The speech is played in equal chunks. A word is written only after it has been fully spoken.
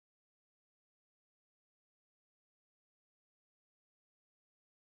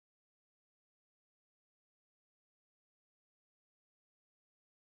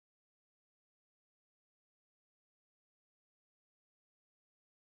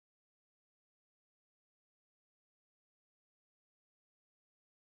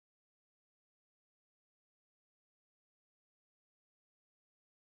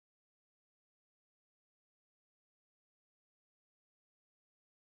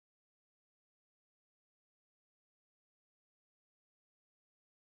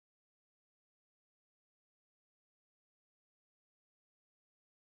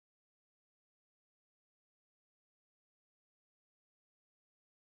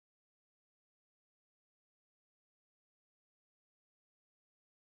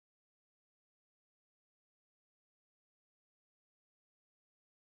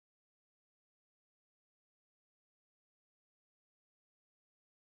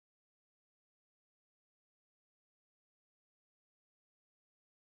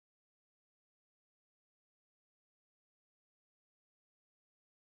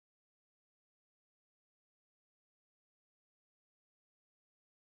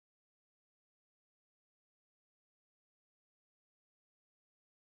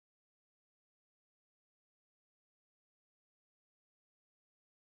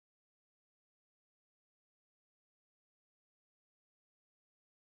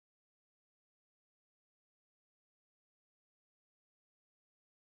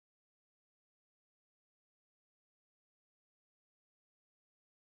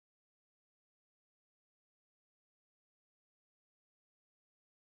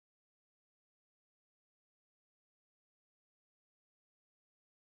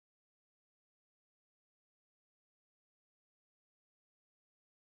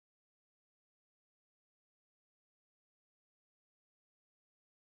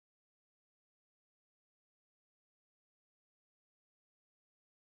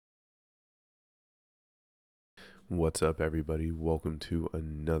What's up, everybody? Welcome to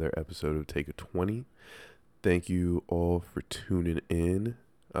another episode of Take a 20. Thank you all for tuning in.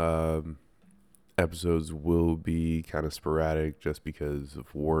 Episodes will be kind of sporadic just because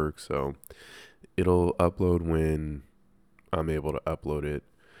of work, so it'll upload when I'm able to upload it.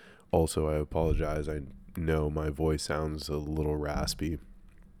 Also, I apologize. I know my voice sounds a little raspy.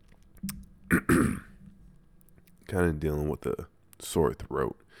 Kind of dealing with a sore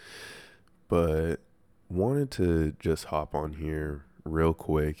throat, but wanted to just hop on here real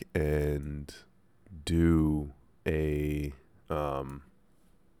quick and do a um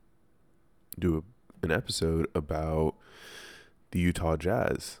an episode about the Utah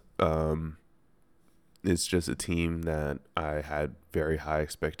Jazz. It's just a team that I had very high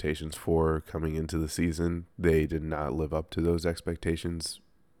expectations for coming into the season. They did not live up to those expectations,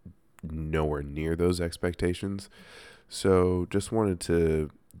 nowhere near those expectations. So just wanted to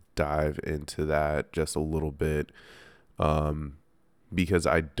dive into that just a little bit, because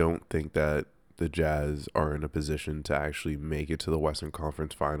I don't think that the Jazz are in a position to actually make it to the Western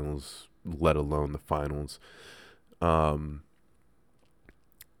Conference Finals, let alone the finals. Um,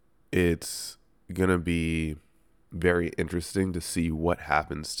 it's going to be very interesting to see what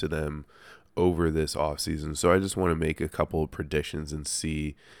happens to them over this offseason. So I just want to make a couple of predictions and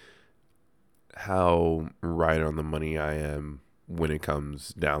see how right on the money I am when it comes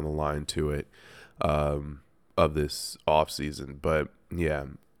down the line to it, of this offseason. But yeah,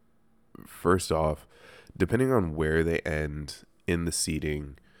 first off, depending on where they end in the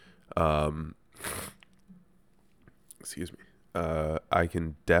seeding, um, excuse me, I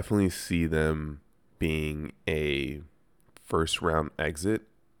can definitely see them being a first round exit.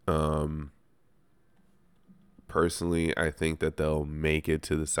 Um, Personally, I think that they'll make it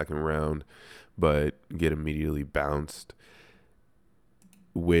to the second round, but get immediately bounced,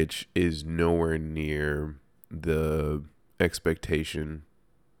 which is nowhere near the expectation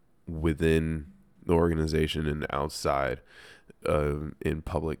within the organization and outside, in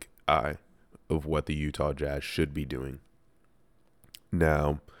public eye, of what the Utah Jazz should be doing.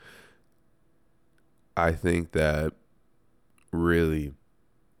 Now, I think that really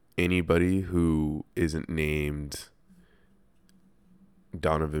anybody who isn't named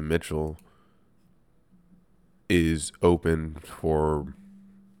Donovan Mitchell is open for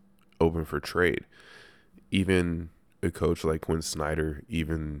trade. Even a coach like Quinn Snyder,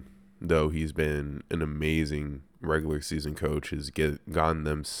 even though he's been an amazing regular season coach, has gotten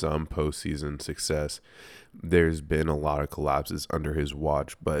them some postseason success. There's been a lot of collapses under his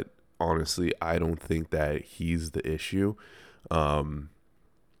watch, but honestly, I don't think that he's the issue. Um,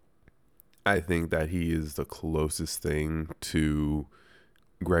 I think that he is the closest thing to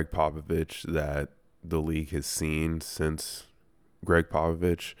Greg Popovich that the league has seen since Greg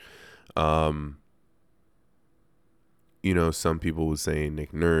Popovich. Um, some people would say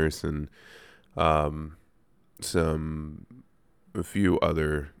Nick Nurse and um, some a few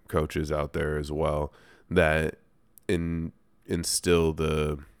other coaches out there as well that instill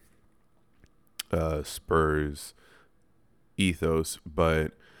the Spurs ethos,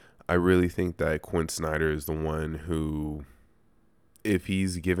 but I really think that Quinn Snyder is the one who, if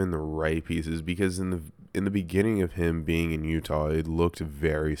he's given the right pieces, because in the beginning of him being in Utah, it looked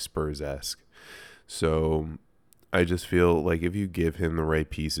very Spurs-esque. So I just feel like if you give him the right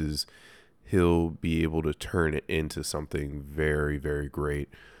pieces, he'll be able to turn it into something very, very great.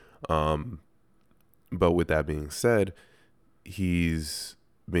 But with that being said, he's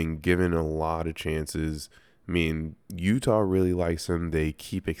been given a lot of chances. I mean, Utah really likes him. They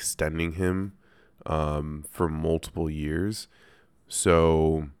keep extending him, for multiple years.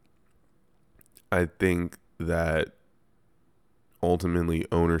 So I think that ultimately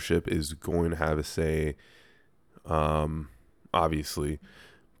ownership is going to have a say, obviously.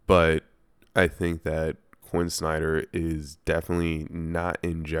 But I think that Quinn Snyder is definitely not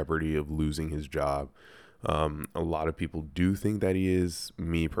in jeopardy of losing his job. A lot of people do think that he is.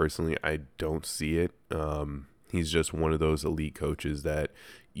 Me personally, I don't see it. He's just one of those elite coaches that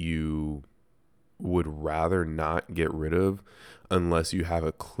you would rather not get rid of unless you have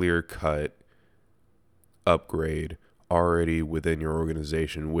a clear cut upgrade already within your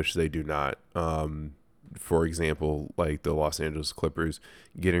organization, which they do not. For example, like the Los Angeles Clippers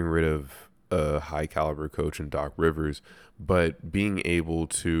getting rid of a high caliber coach in Doc Rivers, but being able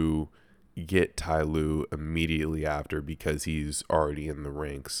to get Ty Lue immediately after because he's already in the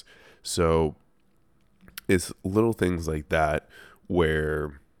ranks. So it's little things like that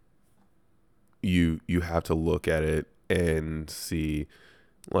where you have to look at it and see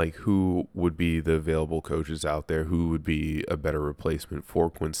like who would be the available coaches out there, who would be a better replacement for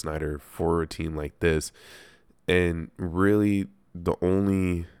Quinn Snyder for a team like this. And really, the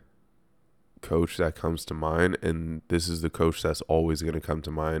only coach that comes to mind, and this is the coach that's always going to come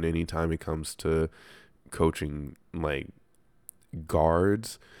to mind anytime it comes to coaching like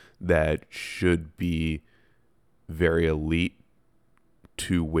guards that should be very elite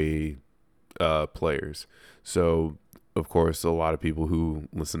two-way players. So, of course, a lot of people who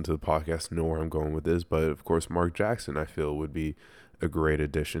listen to the podcast know where I'm going with this, but of course, Mark Jackson, I feel, would be a great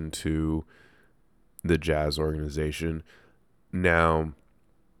addition to the Jazz organization. Now,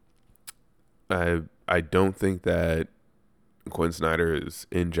 I don't think that Quinn Snyder is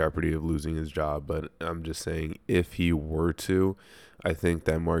in jeopardy of losing his job, but I'm just saying if he were to, I think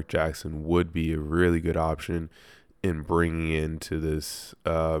that Mark Jackson would be a really good option in bringing into this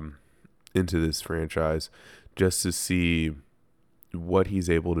franchise, just to see what he's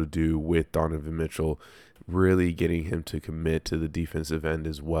able to do with Donovan Mitchell, really getting him to commit to the defensive end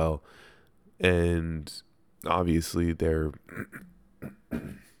as well. And obviously there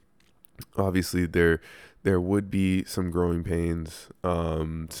would be some growing pains,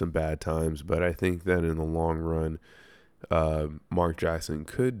 some bad times, but I think that in the long run, Mark Jackson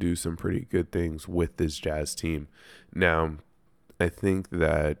could do some pretty good things with this Jazz team. Now, I think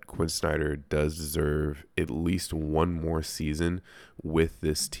that Quinn Snyder does deserve at least one more season with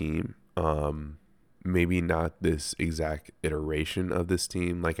this team. Maybe not this exact iteration of this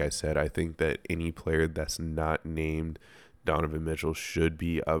team. Like I said, I think that any player that's not named Donovan Mitchell should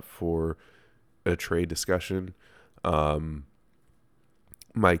be up for a trade discussion.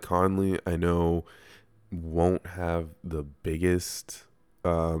 Mike Conley, I know, won't have the biggest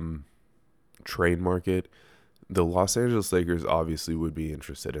trade market. The Los Angeles Lakers obviously would be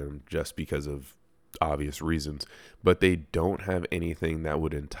interested in him just because of obvious reasons, but they don't have anything that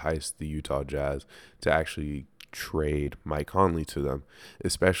would entice the Utah Jazz to actually trade Mike Conley to them,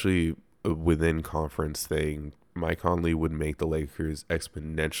 especially within conference thing. Mike Conley would make the Lakers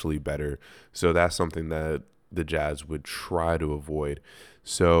exponentially better. So that's something that the Jazz would try to avoid.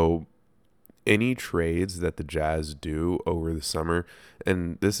 So any trades that the Jazz do over the summer,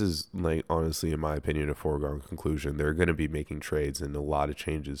 and this is like honestly in my opinion a foregone conclusion, they're going to be making trades and a lot of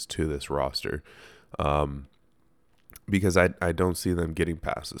changes to this roster, because I don't see them getting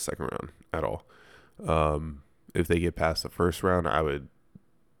past the second round at all. If they get past the first round, I would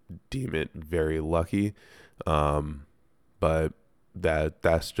deem it very lucky, but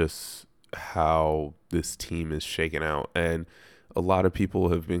that's just how this team is shaken out. And a lot of people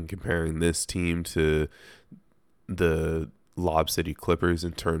have been comparing this team to the Lob City Clippers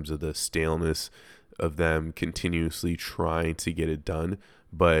in terms of the staleness of them continuously trying to get it done,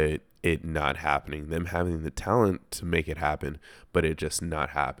 but it not happening. Them having the talent to make it happen, but it just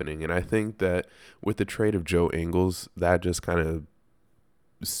not happening. And I think that with the trade of Joe Ingles, that just kind of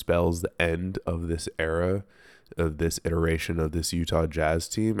spells the end of this era, of this iteration of this Utah Jazz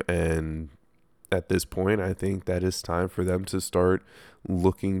team. And at this point, I think that it's time for them to start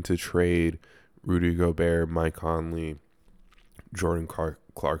looking to trade Rudy Gobert, Mike Conley, Jordan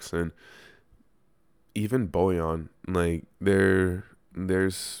Clarkson, even Bojan. Like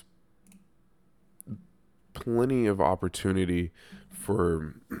there's plenty of opportunity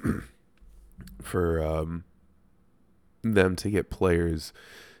for them to get players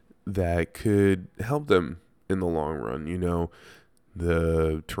that could help them in the long run. You know,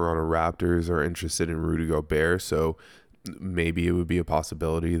 the Toronto Raptors are interested in Rudy Gobert, so maybe it would be a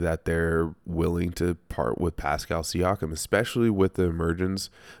possibility that they're willing to part with Pascal Siakam, especially with the emergence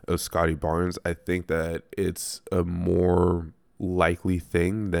of Scotty Barnes. I think that it's a more likely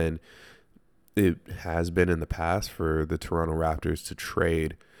thing than it has been in the past for the Toronto Raptors to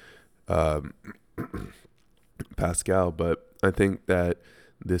trade Pascal. But I think that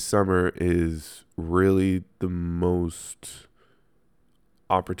this summer is really the most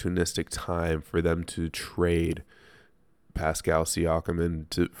opportunistic time for them to trade Pascal Siakam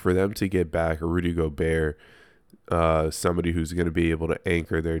and for them to get back a Rudy Gobert, somebody who's going to be able to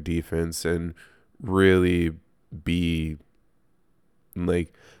anchor their defense and really be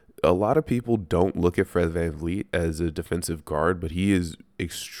like, a lot of people don't look at Fred VanVleet as a defensive guard, but he is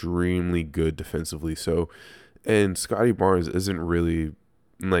extremely good defensively. So, and Scotty Barnes isn't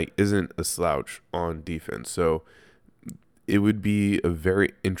a slouch on defense. So it would be a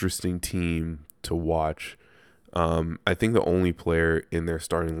very interesting team to watch. I think the only player in their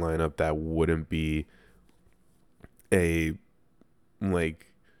starting lineup that wouldn't be a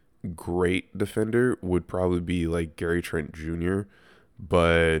great defender would probably be like Gary Trent Jr.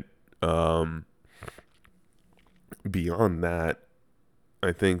 But beyond that,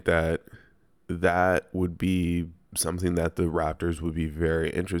 I think that would be something that the Raptors would be very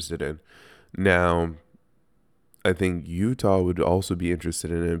interested in. Now, I think Utah would also be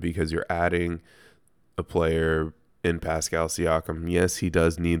interested in it because you're adding a player in Pascal Siakam. Yes, he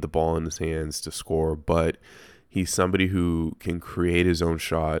does need the ball in his hands to score, but he's somebody who can create his own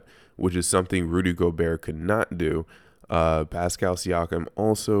shot, which is something Rudy Gobert could not do. Pascal Siakam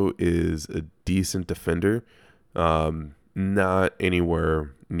also is a decent defender, not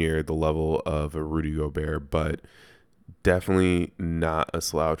anywhere near the level of a Rudy Gobert, but definitely not a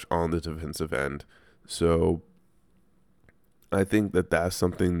slouch on the defensive end. So I think that that's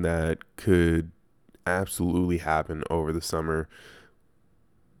something that could absolutely happen over the summer.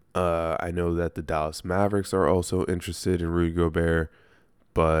 I know that the Dallas Mavericks are also interested in Rudy Gobert,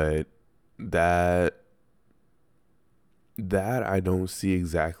 but that that I don't see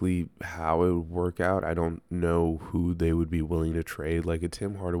exactly how it would work out. I don't know who they would be willing to trade. Like a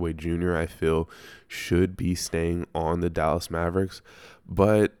Tim Hardaway Jr., I feel should be staying on the Dallas Mavericks,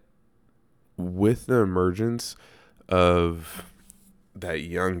 but with the emergence of that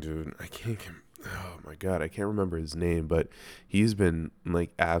young dude, oh my god, I can't remember his name, but he's been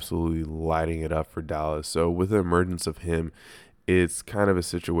like absolutely lighting it up for Dallas. So with the emergence of him, it's kind of a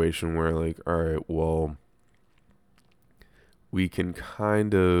situation where like, all right, well, we can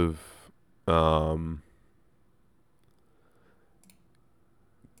kind of um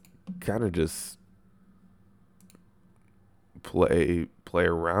just play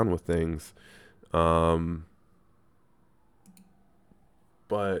around with things. Um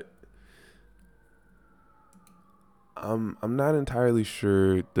but I'm not entirely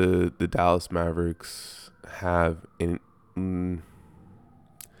sure the Dallas Mavericks have any. mm,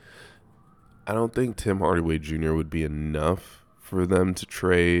 I don't think Tim Hardaway Jr. would be enough for them to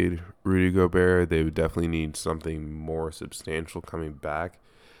trade Rudy Gobert. They would definitely need something more substantial coming back.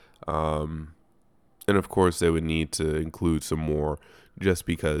 Um, and of course, they would need to include some more just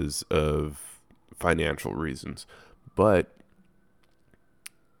because of financial reasons. But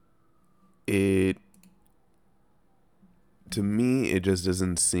it, to me, it just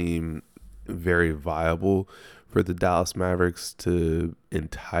doesn't seem very viable for the Dallas Mavericks to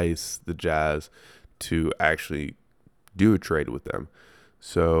entice the Jazz to actually do a trade with them.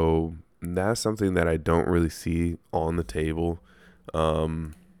 So that's something that I don't really see on the table.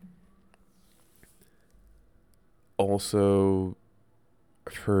 Um, Also,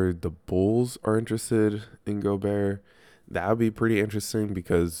 I've heard the Bulls are interested in Gobert. That would be pretty interesting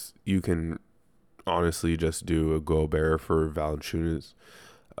because you can honestly just do a Gobert for Valanciunas,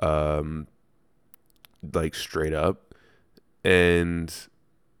 um, like straight up. And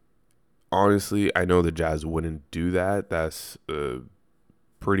honestly, I know the Jazz wouldn't do that. That's a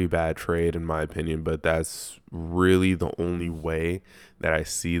pretty bad trade in my opinion, but that's really the only way that I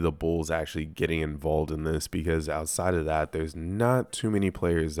see the Bulls actually getting involved in this because outside of that, there's not too many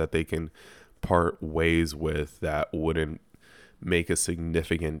players that they can part ways with that wouldn't make a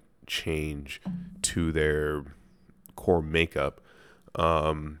significant change to their core makeup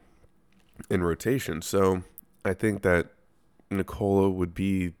um, in rotation. So I think that Nikola would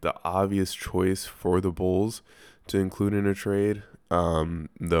be the obvious choice for the Bulls to include in a trade.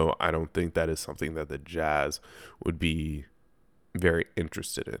 Though I don't think that is something that the Jazz would be very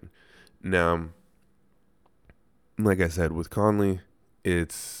interested in. Now, like I said, with Conley,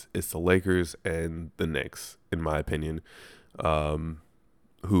 it's the Lakers and the Knicks, in my opinion, um,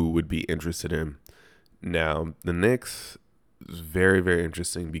 who would be interested in. Now, the Knicks is very, very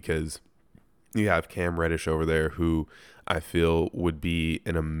interesting because you have Cam Reddish over there, who I feel would be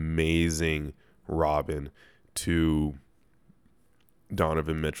an amazing Robin to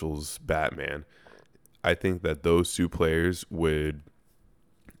Donovan Mitchell's Batman. I think that those two players would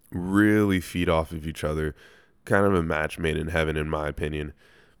really feed off of each other. Kind of a match made in heaven, in my opinion.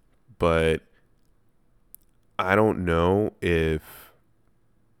 But I don't know if,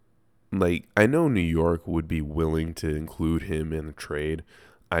 like, I know New York would be willing to include him in a trade.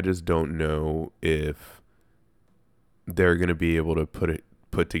 I just don't know if they're going to be able to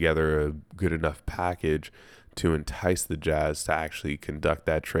put together a good enough package to entice the Jazz to actually conduct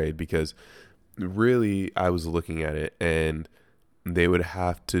that trade because really I was looking at it and they would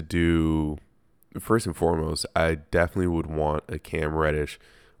have to do first and foremost, I definitely would want a Cam Reddish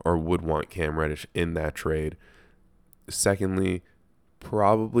or would want Cam Reddish in that trade. Secondly,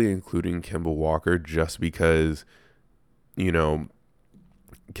 probably including Kemba Walker just because, you know,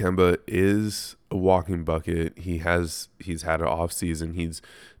 Kemba is a walking bucket. He's had an off season. He's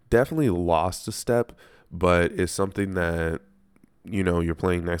definitely lost a step, but it's something that you're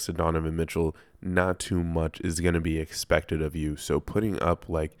playing next to Donovan Mitchell. Not too much is going to be expected of you. So putting up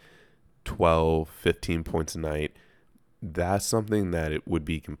like 12, 15 points a night, that's something that it would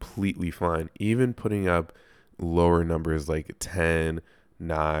be completely fine. Even putting up lower numbers like 10,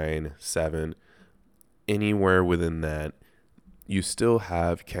 9, 7, anywhere within that, you still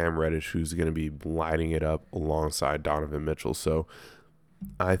have Cam Reddish who's going to be lighting it up alongside Donovan Mitchell. So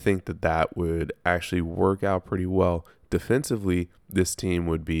I think that that would actually work out pretty well. Defensively, this team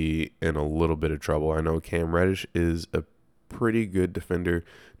would be in a little bit of trouble. I know Cam Reddish is a pretty good defender.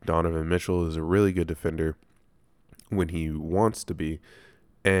 Donovan Mitchell is a really good defender when he wants to be.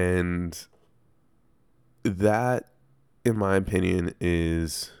 And that, in my opinion,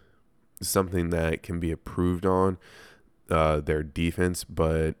 is something that can be improved on, their defense.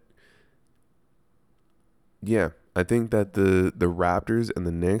 But yeah, I think that the Raptors and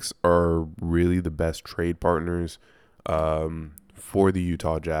the Knicks are really the best trade partners for the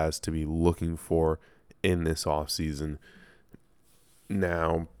Utah Jazz to be looking for in this offseason.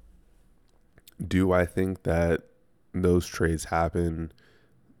 Now, do I think that those trades happen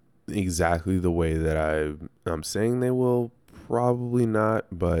exactly the way that I'm saying they will? Probably not,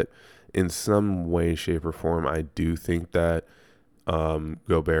 but in some way, shape, or form, I do think that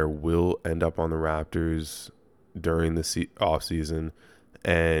Gobert will end up on the Raptors during the offseason,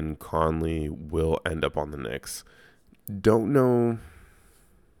 and Conley will end up on the Knicks. Don't know,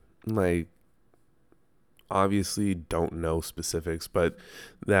 like, obviously don't know specifics, but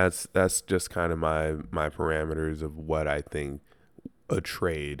that's just kind of my parameters of what I think a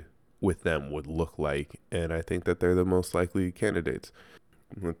trade with them would look like, and I think that they're the most likely candidates.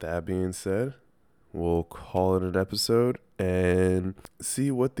 With that being said, we'll call it an episode and see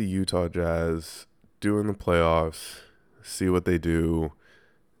what the Utah Jazz do in the playoffs, see what they do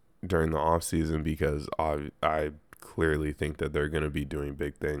during the offseason, because I clearly think that they're going to be doing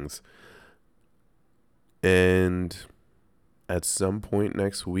big things. And at some point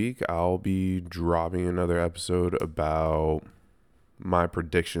next week, I'll be dropping another episode about my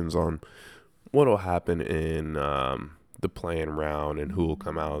predictions on what will happen in the play-in round and who will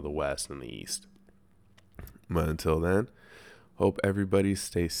come out of the West and the East. But until then, hope everybody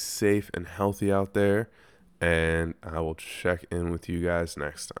stays safe and healthy out there, and I will check in with you guys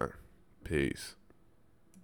next time. Peace.